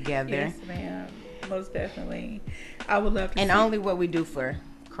work together. Yes, ma'am. Most definitely. I would love to and only what we do for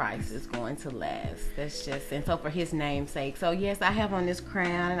Christ is going to last. That's just, and so for his name's sake. So yes, I have on this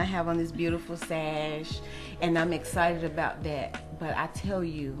crown and I have on this beautiful sash and I'm excited about that. But I tell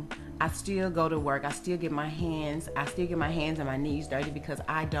you, I still go to work. I still get my hands and my knees dirty because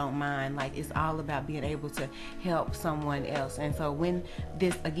I don't mind. Like, it's all about being able to help someone else. And so when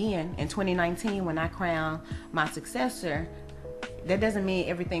this, again, in 2019, when I crown my successor, that doesn't mean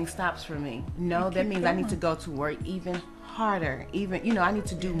everything stops for me. No, that means I need to go to work even harder, even, I need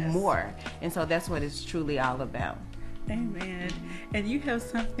to do more. And so that's what it's truly all about. Amen. And you have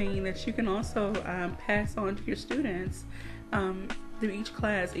something that you can also pass on to your students through each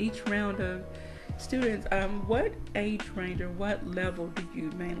class, each round of students. What age range or what level do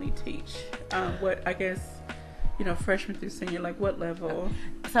you mainly teach? What, I guess, freshman through senior, like what level?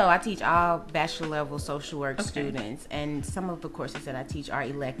 So I teach all bachelor level social work students, and some of the courses that I teach are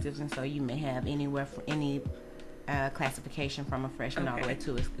electives, and so you may have anywhere from any classification from a freshman all the way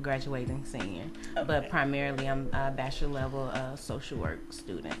to a graduating senior. But primarily I'm bachelor level social work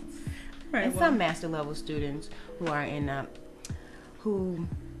students. Right, and some master level students who are in who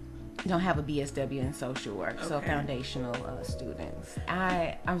don't have a BSW in social work, so foundational students.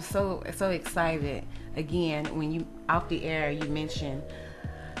 I'm so excited. Again, when you off the air, you mentioned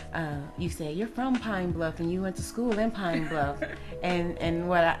you said you're from Pine Bluff and you went to school in Pine Bluff, and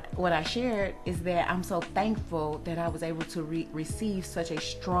what I shared is that I'm so thankful that I was able to receive such a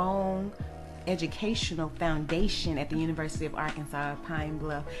strong educational foundation at the University of Arkansas Pine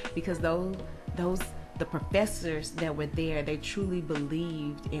Bluff, because the professors that were there, they truly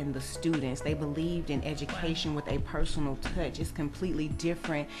believed in the students. They believed in education with a personal touch. It's completely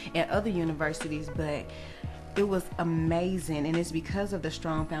different at other universities, but it was amazing, and it's because of the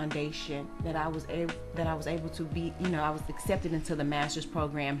strong foundation that I was able to be, I was accepted into the master's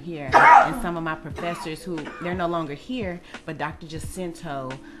program here. And some of my professors, who they're no longer here, but Dr.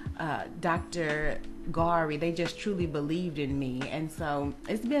 Jacinto, Dr. Gari, they just truly believed in me. And so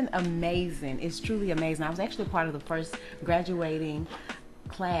it's been amazing. It's truly amazing. I was actually part of the first graduating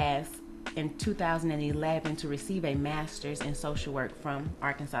class in 2011 to receive a master's in social work from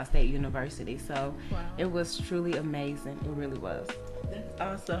Arkansas State University. So it was truly amazing. It really was. That's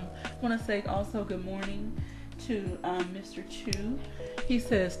awesome. I want to say also good morning to Mr. Chu. He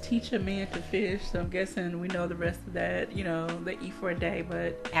says, teach a man to fish. So I'm guessing we know the rest of that, they eat for a day,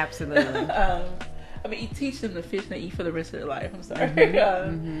 but absolutely. You teach them to fish and they eat for the rest of their life. I'm sorry. I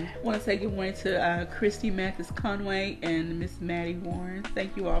want to say good morning to Christy Mathis Conway and Miss Maddie Warren.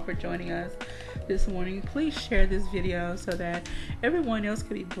 Thank you all for joining us this morning. Please share this video so that everyone else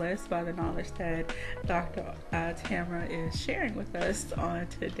can be blessed by the knowledge that Dr. Tamara is sharing with us on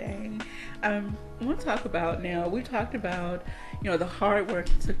today. I want to talk about now, we talked about, the hard work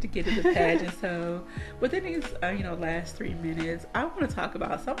it took to get to the pageant. So within these, last 3 minutes, I want to talk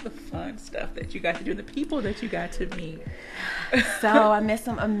about some of the fun stuff that you got to do, the people that you got to meet. So I met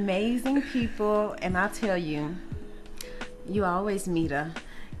some amazing people, and I'll tell you, you always meet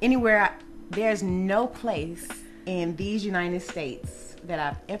anywhere. There's no place in these United States that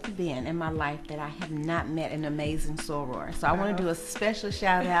I've ever been in my life that I have not met an amazing soror. So I want to do a special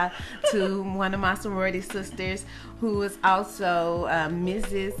shout out to one of my sorority sisters who is also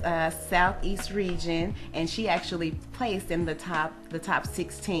Mrs. Southeast Region, and she actually placed in the top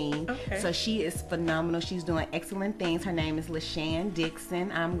 16. Okay. So she is phenomenal. She's doing excellent things. Her name is LaShann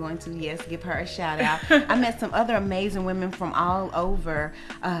Dixon. I'm going to, give her a shout out. I met some other amazing women from all over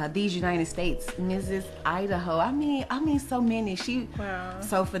these United States. Mrs. Idaho. I mean so many. She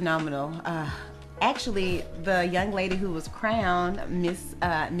so phenomenal. Actually, the young lady who was crowned,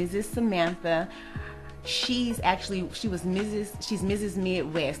 Mrs. Samantha, she's Mrs.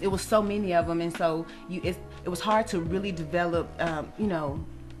 Midwest. It was so many of them, and so it was hard to really develop,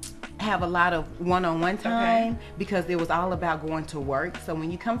 have a lot of one-on-one time because it was all about going to work. So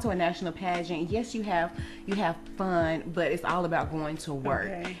when you come to a national pageant, yes, you have fun, but it's all about going to work.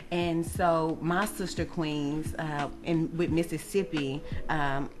 Okay. And so my sister queens with Mississippi,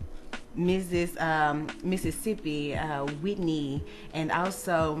 Mississippi, Whitney, and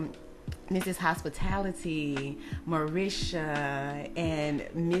also Mrs. Hospitality, Marisha, and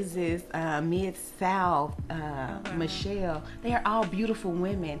Mrs. Mid-South, Michelle. They are all beautiful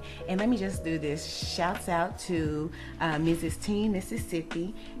women. And let me just do this. Shouts out to Mrs. Teen,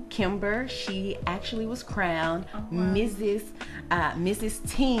 Mississippi. Kimber, she actually was crowned Mrs.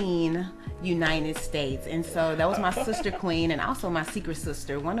 Teen, United States. And so that was my sister queen and also my secret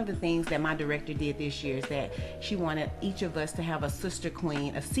sister. One of the things that my director did this year is that she wanted each of us to have a sister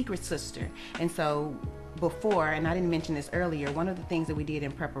queen, a secret sister. And so before, and I didn't mention this earlier, one of the things that we did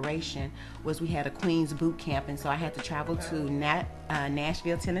in preparation was we had a Queen's boot camp, and so I had to travel to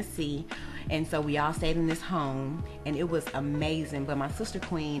Nashville, Tennessee, and so we all stayed in this home, and it was amazing. But my sister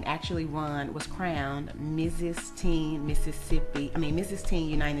queen actually was crowned Mrs. Teen, Mrs. Teen,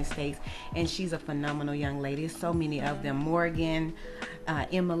 United States, and she's a phenomenal young lady. There's so many of them. Morgan,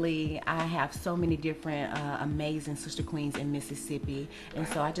 Emily, I have so many different amazing sister queens in Mississippi, and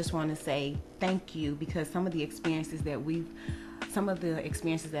so I just want to say thank you, because some of the experiences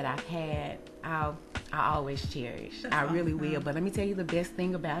that I've had, I'll always cherish. I really will. But let me tell you, the best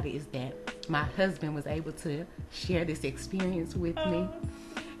thing about it is that my husband was able to share this experience with me,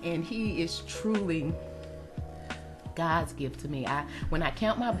 and he is truly God's gift to me. When I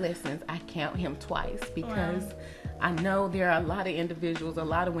count my blessings, I count him twice, because I know there are a lot of individuals, a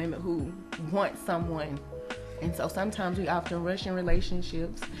lot of women who want someone. And so sometimes we often rush in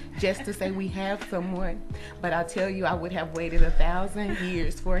relationships just to say we have someone. But I'll tell you, I would have waited 1,000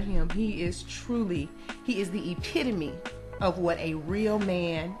 years for him. He is the epitome of what a real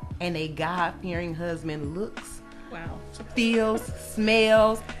man and a God-fearing husband looks, feels,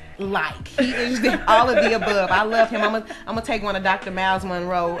 smells like. He is all of the above. I love him. I'm gonna take one of Dr. Miles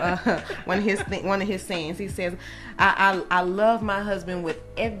Monroe, one of his sayings. He says, I love my husband with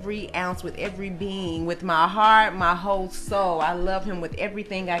every ounce, with every being, with my heart, my whole soul. I love him with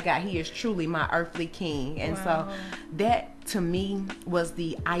everything I got. He is truly my earthly king. And so that, to me, was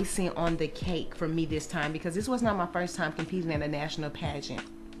the icing on the cake for me this time, because this was not my first time competing in a national pageant.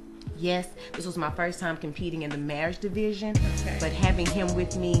 Yes, this was my first time competing in the marriage division, but having him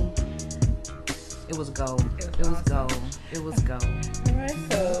with me, it was gold. It was gold. All right,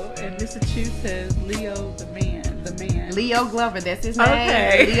 so, and Mr. Chu says Leo the man. Leo Glover, that's his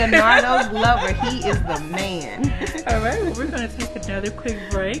name. Leonardo Glover, he is the man. All right, well, we're going to take another quick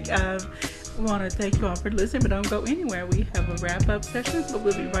break. We want to thank you all for listening, but don't go anywhere. We have a wrap-up session, but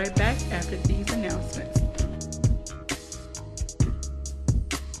we'll be right back after these announcements.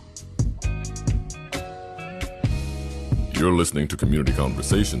 You're listening to Community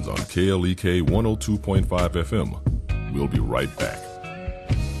Conversations on KLEK 102.5 FM. We'll be right back.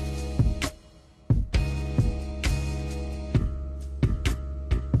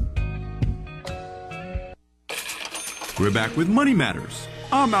 We're back with Money Matters.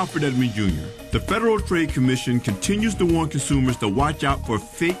 I'm Alfred Edmond Jr. The Federal Trade Commission continues to warn consumers to watch out for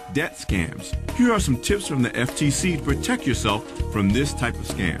fake debt scams. Here are some tips from the FTC to protect yourself from this type of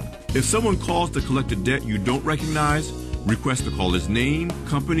scam. If someone calls to collect a debt you don't recognize, request the caller's name,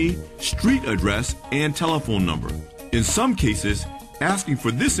 company, street address, and telephone number. In some cases, asking for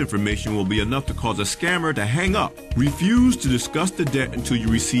this information will be enough to cause a scammer to hang up. Refuse to discuss the debt until you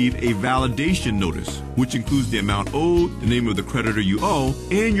receive a validation notice, which includes the amount owed, the name of the creditor you owe,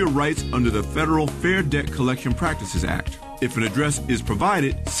 and your rights under the Federal Fair Debt Collection Practices Act. If an address is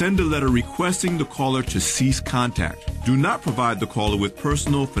provided, send a letter requesting the caller to cease contact. Do not provide the caller with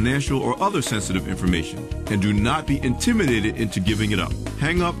personal, financial, or other sensitive information, and do not be intimidated into giving it up.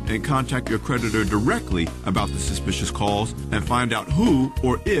 Hang up and contact your creditor directly about the suspicious calls and find out who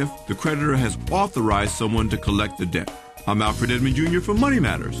or if the creditor has authorized someone to collect the debt. I'm Alfred Edmond Jr. for Money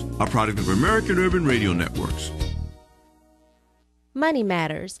Matters, a product of American Urban Radio Networks. Money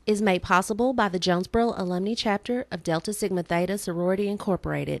Matters is made possible by the Jonesboro Alumni Chapter of Delta Sigma Theta Sorority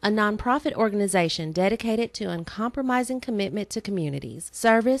Incorporated, a nonprofit organization dedicated to uncompromising commitment to communities,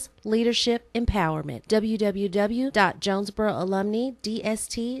 service, leadership, empowerment.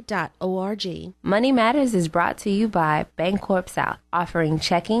 www.jonesboroalumnidst.org. Money Matters is brought to you by Bancorp South, offering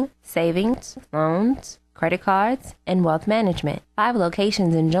checking, savings, loans, credit cards, and wealth management. 5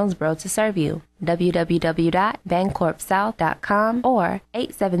 locations in Jonesboro to serve you. www.bancorpsouth.com or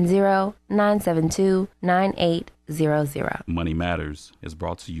 870-972-9800. Money Matters is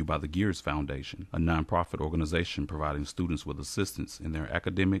brought to you by the Gears Foundation, a nonprofit organization providing students with assistance in their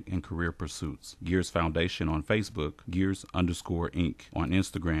academic and career pursuits. Gears Foundation on Facebook, Gears_Inc. on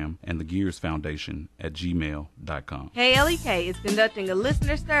Instagram, and the Gears Foundation at gmail.com. KLEK is conducting a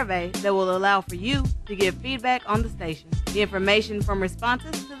listener survey that will allow for you to give feedback on the station. The information from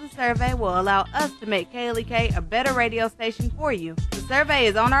responses to the survey will allow us to make KLEK a better radio station for you. The survey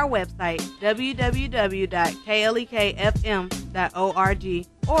is on our website, www.klekfm.org,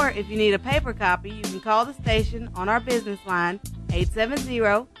 or if you need a paper copy, you can call the station on our business line,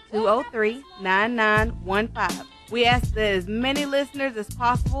 870-203-9915. We ask that as many listeners as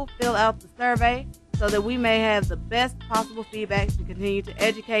possible fill out the survey so that we may have the best possible feedback to continue to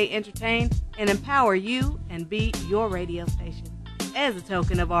educate, entertain, and empower you and be your radio station. As a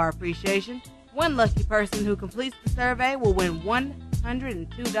token of our appreciation, one lucky person who completes the survey will win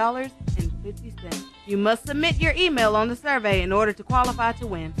 $102.50. You must submit your email on the survey in order to qualify to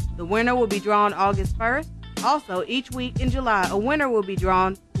win. The winner will be drawn August 1st. Also, each week in July, a winner will be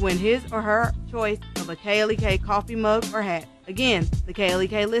drawn to win his or her choice of a KLEK coffee mug or hat. Again, the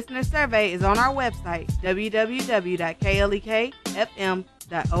KLEK listener survey is on our website,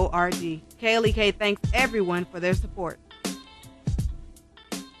 www.klekfm.org. KLEK thanks everyone for their support.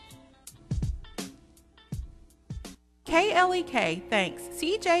 KLEK thanks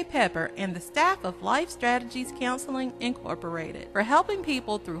CJ Pepper and the staff of Life Strategies Counseling Incorporated for helping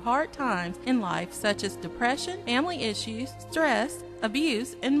people through hard times in life such as depression, family issues, stress,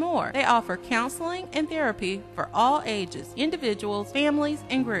 abuse, and more. They offer counseling and therapy for all ages, individuals, families,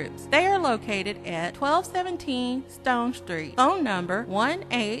 and groups. They are located at 1217 Stone Street. Phone number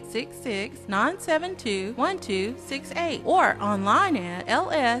 1-866-972-1268 or online at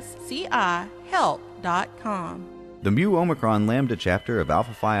lscihelp.com. The Mu Omicron Lambda chapter of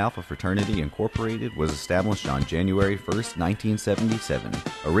Alpha Phi Alpha Fraternity Incorporated was established on January 1st, 1977,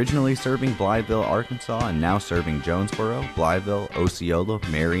 originally serving Blytheville, Arkansas, and now serving Jonesboro, Blytheville, Osceola,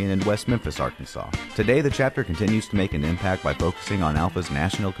 Marion, and West Memphis, Arkansas. Today, the chapter continues to make an impact by focusing on Alpha's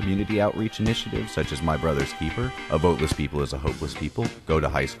national community outreach initiatives such as My Brother's Keeper, A Voteless People is a Hopeless People, Go to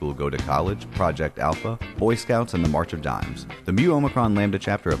High School, Go to College, Project Alpha, Boy Scouts, and the March of Dimes. The Mu Omicron Lambda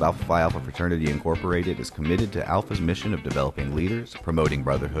chapter of Alpha Phi Alpha Fraternity Incorporated is committed to Alpha's mission of developing leaders, promoting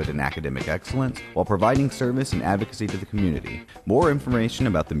brotherhood and academic excellence, while providing service and advocacy to the community. More information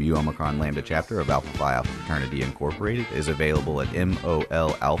about the Mu Omicron Lambda chapter of Alpha Phi Alpha Fraternity Incorporated is available at MOL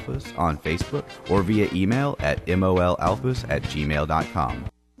Alphas on Facebook or via email at molalphas@gmail.com.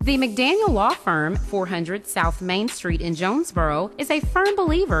 The McDaniel Law Firm, 400 South Main Street in Jonesboro, is a firm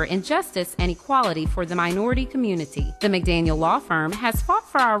believer in justice and equality for the minority community. The McDaniel Law Firm has fought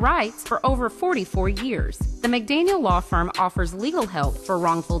for our rights for over 44 years. The McDaniel Law Firm offers legal help for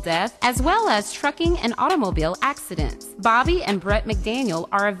wrongful death as well as trucking and automobile accidents. Bobby and Brett McDaniel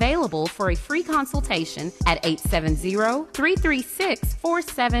are available for a free consultation at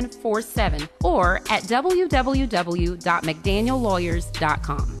 870-336-4747 or at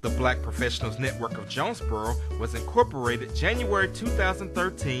www.mcdaniellawyers.com. The Black Professionals Network of Jonesboro was incorporated January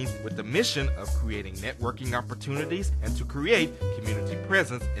 2013 with the mission of creating networking opportunities and to create community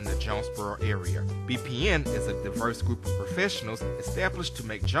presence in the Jonesboro area. BPN is a diverse group of professionals established to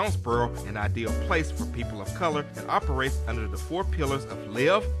make Jonesboro an ideal place for people of color and operates under the 4 pillars of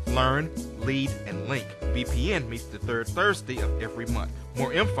Live, Learn, Lead, and Link. BPN meets the 3rd Thursday of every month.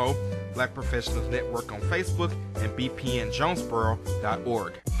 More info, Black Professionals Network on Facebook and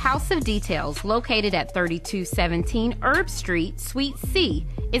bpnjonesboro.org. House of Details, located at 3217 Herb Street, Suite C,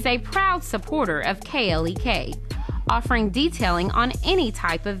 is a proud supporter of KLEK, offering detailing on any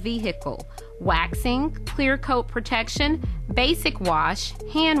type of vehicle: waxing, clear coat protection, basic wash,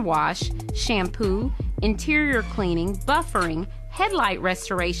 hand wash, shampoo, interior cleaning, buffering, headlight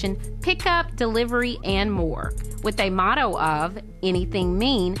restoration, pickup, delivery, and more. With a motto of, anything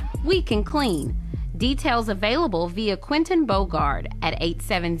mean, we can clean. Details available via Quentin Bogard at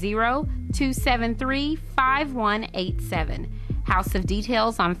 870-273-5187. House of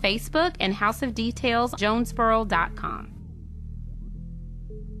Details on Facebook and houseofdetailsjonesboro.com.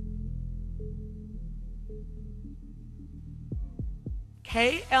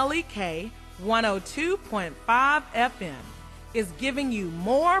 KLEK 102.5 FM is giving you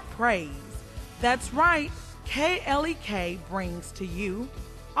more praise. That's right, KLEK brings to you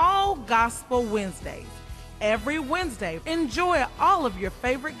All Gospel Wednesdays. Every Wednesday, enjoy all of your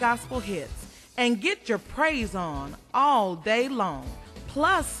favorite gospel hits and get your praise on all day long.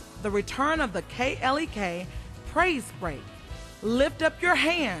 Plus, the return of the KLEK Praise Break. Lift up your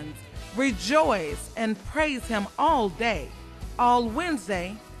hands, rejoice, and praise Him all day, all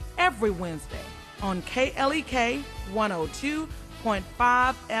Wednesday, every Wednesday on KLEK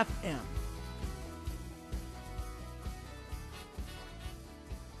 102.5 FM.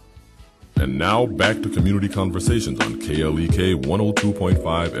 And now back to Community Conversations on KLEK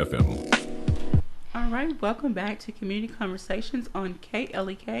 102.5 FM. All right, welcome back to Community Conversations on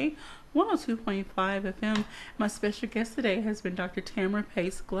KLEK 102.5 FM. My special guest today has been Dr. Tamara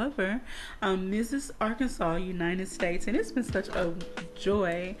Pace Glover, Mrs. Arkansas, United States, and it's been such a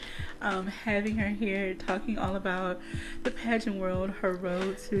joy having her here talking all about the pageant world, her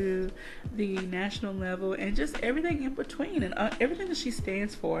road to the national level, and just everything in between and everything that she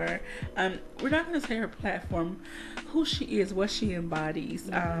stands for. We're not going to say her platform, who she is, what she embodies.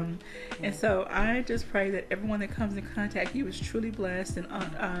 And so I just pray that everyone that comes in contact with you is truly blessed, and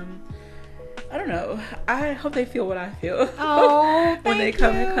I don't know, I hope they feel what I feel when they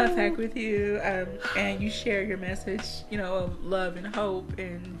come in contact with you, and you share your message, of love and hope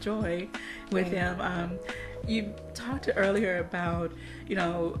and joy with them. You talked earlier about,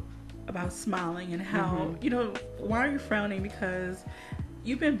 about smiling and how, why are you frowning? Because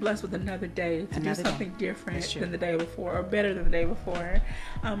you've been blessed with another day to do something different than the day before, or better than the day before.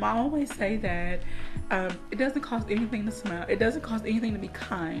 I always say that it doesn't cost anything to smile. It doesn't cost anything to be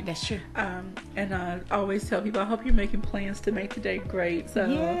kind. That's true. And I always tell people, I hope you're making plans to make today great. So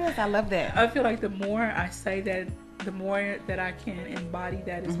yes, I love that. I feel like the more I say that, the more that I can embody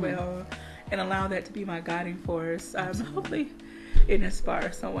that as well, and allow that to be my guiding force. Hopefully it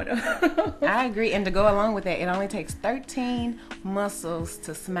inspires someone else. I agree. And to go along with that, it only takes 13 muscles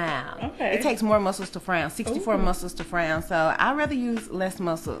to smile. Okay. It takes more muscles to frown, 64 muscles to frown. So I'd rather use less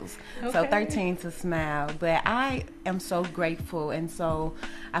muscles. Okay. So 13 to smile. But I am so grateful, and so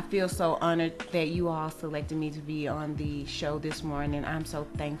I feel so honored that you all selected me to be on the show this morning. I'm so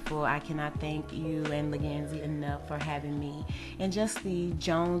thankful. I cannot thank you and Leganzi enough for having me. And just the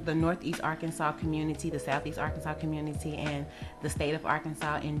Northeast Arkansas community, the Southeast Arkansas community, and the state of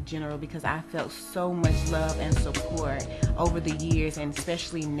Arkansas in general, because I felt so much love and support over the years, and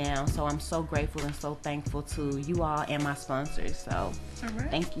especially now. So I'm so grateful and so thankful to you all and my sponsors. So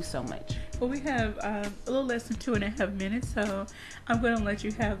thank you so much. Well, we have a little less than 2.5 minutes, so I'm going to let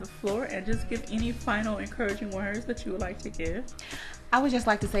you have the floor and just give any final encouraging words that you would like to give. I would just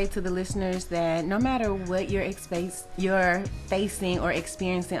like to say to the listeners that no matter what you're facing or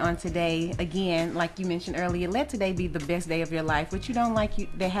experiencing on today, again, like you mentioned earlier, let today be the best day of your life. What you don't like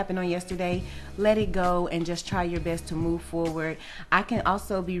that happened on yesterday, let it go and just try your best to move forward. I can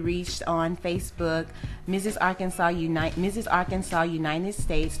also be reached on Facebook, Mrs. Arkansas United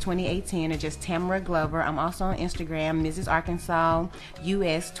States 2018, or just Tamara Glover. I'm also on Instagram, Mrs. Arkansas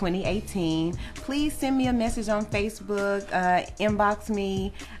US 2018. Please send me a message on Facebook, inbox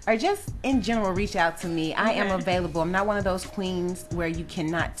me, or just in general reach out to me. I am available. I'm not one of those queens where you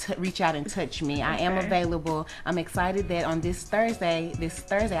cannot reach out and touch me. I am available. I'm excited that on this Thursday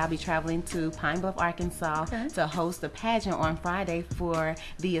I'll be traveling to Pine Bluff, Arkansas to host a pageant on Friday for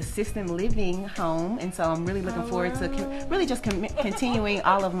the assisted living home, and so I'm really looking forward to really just continuing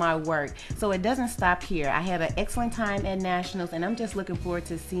all of my work. So it doesn't stop here. I had an excellent time at Nationals, and I'm just looking forward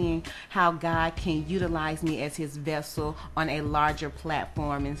to seeing how God can utilize me as His vessel on a larger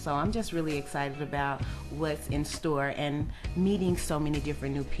platform. And so I'm just really excited about what's in store and meeting so many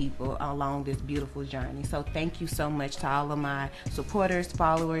different new people along this beautiful journey. So thank you so much to all of my supporters,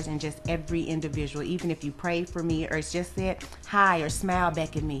 followers, and just every individual. Even if you prayed for me or just said hi or smile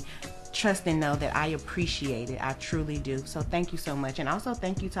back at me, trust and know that I appreciate it. I truly do. So thank you so much. And also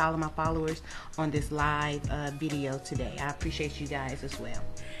thank you to all of my followers on this live video today. I appreciate you guys as well.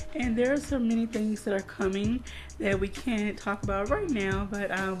 And there are so many things that are coming that we can't talk about right now, but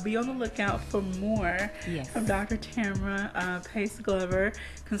be on the lookout for more from Dr. Tamara Pace Glover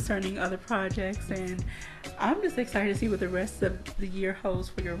concerning other projects. And I'm just excited to see what the rest of the year holds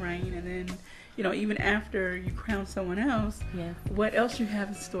for your reign. And then, you know, even after you crown someone else, what else you have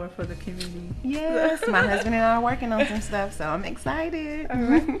in store for the community? Yes, my husband and I are working on some stuff, so I'm excited. All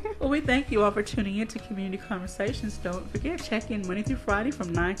right. Well, we thank you all for tuning in to Community Conversations. Don't forget, check in Monday through Friday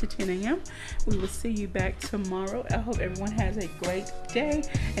from 9 to 10 a.m. We will see you back tomorrow. I hope everyone has a great day.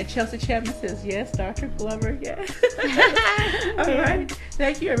 And Chelsea Chapman says, yes, Dr. Glover, yes. All right.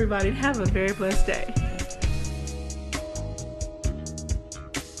 Thank you, everybody, and have a very blessed day.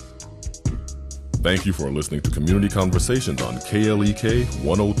 Thank you for listening to Community Conversations on KLEK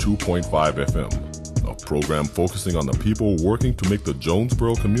 102.5 FM, a program focusing on the people working to make the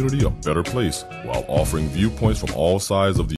Jonesboro community a better place while offering viewpoints from all sides of the